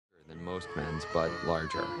most men's, but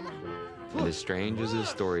larger. And as strange as his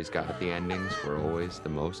stories got, the endings were always the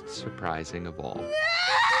most surprising of all.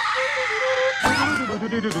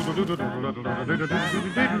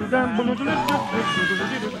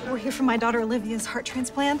 We're here for my daughter Olivia's heart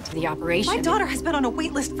transplant. The operation. My daughter has been on a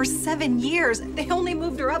wait list for 7 years. They only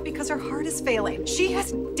moved her up because her heart is failing. She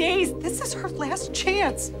has days. This is her last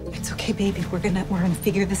chance. It's okay, baby. We're gonna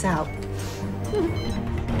figure this out.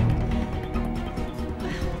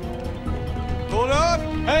 Hold up!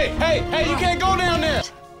 Hey, you can't go down there!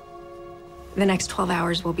 The next 12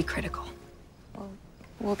 hours will be critical.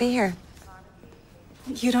 We'll be here.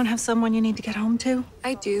 You don't have someone you need to get home to?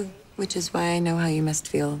 I do, which is why I know how you must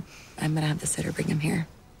feel. I'm gonna have the sitter bring him here.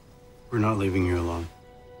 We're not leaving you alone.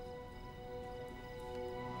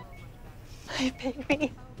 My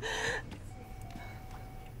baby.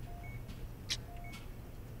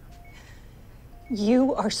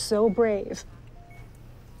 You are so brave.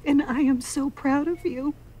 And I am so proud of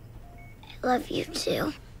you. I love you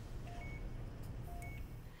too.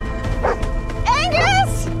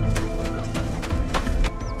 Angus!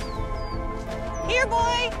 Here,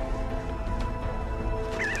 boy!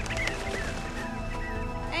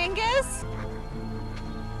 Angus?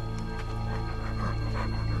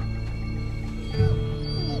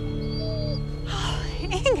 Oh,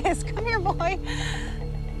 Angus, come here, boy.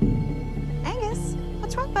 Angus,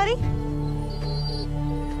 what's wrong, buddy?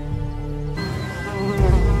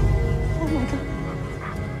 Oh, my God.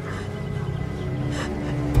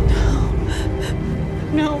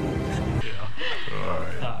 No.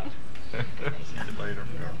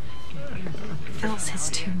 Phil's his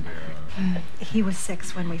tumor. He was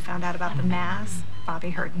 6 when we found out about the mass.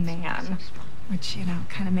 Bobby heard man, which,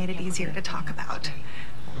 kind of made it easier to talk about.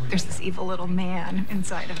 There's this evil little man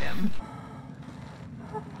inside of him.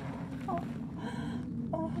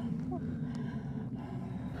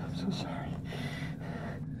 I'm so sorry.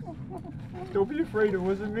 Don't be afraid, it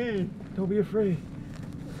wasn't me. Don't be afraid.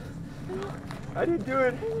 I didn't do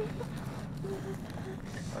it.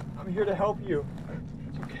 I'm here to help you.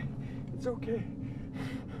 It's okay. It's okay.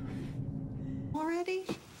 Already?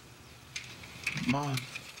 Mom.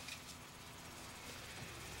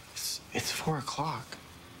 It's 4 o'clock.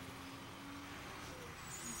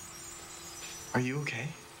 Are you okay?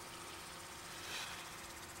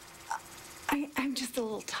 I'm just a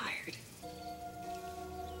little tired.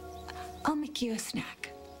 I'll make you a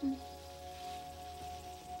snack.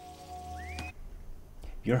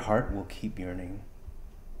 Your heart will keep yearning.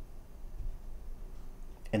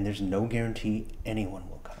 And there's no guarantee anyone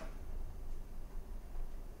will come.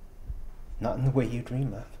 Not in the way you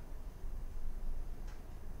dream of.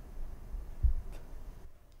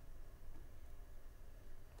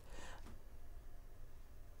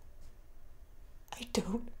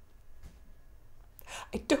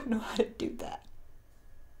 I don't know how to do that.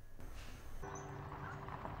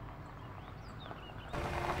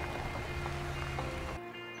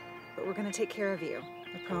 But we're gonna take care of you,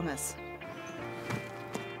 I promise.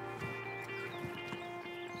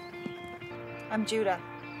 I'm Judah.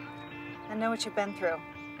 I know what you've been through.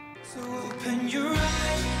 So open your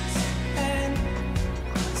eyes.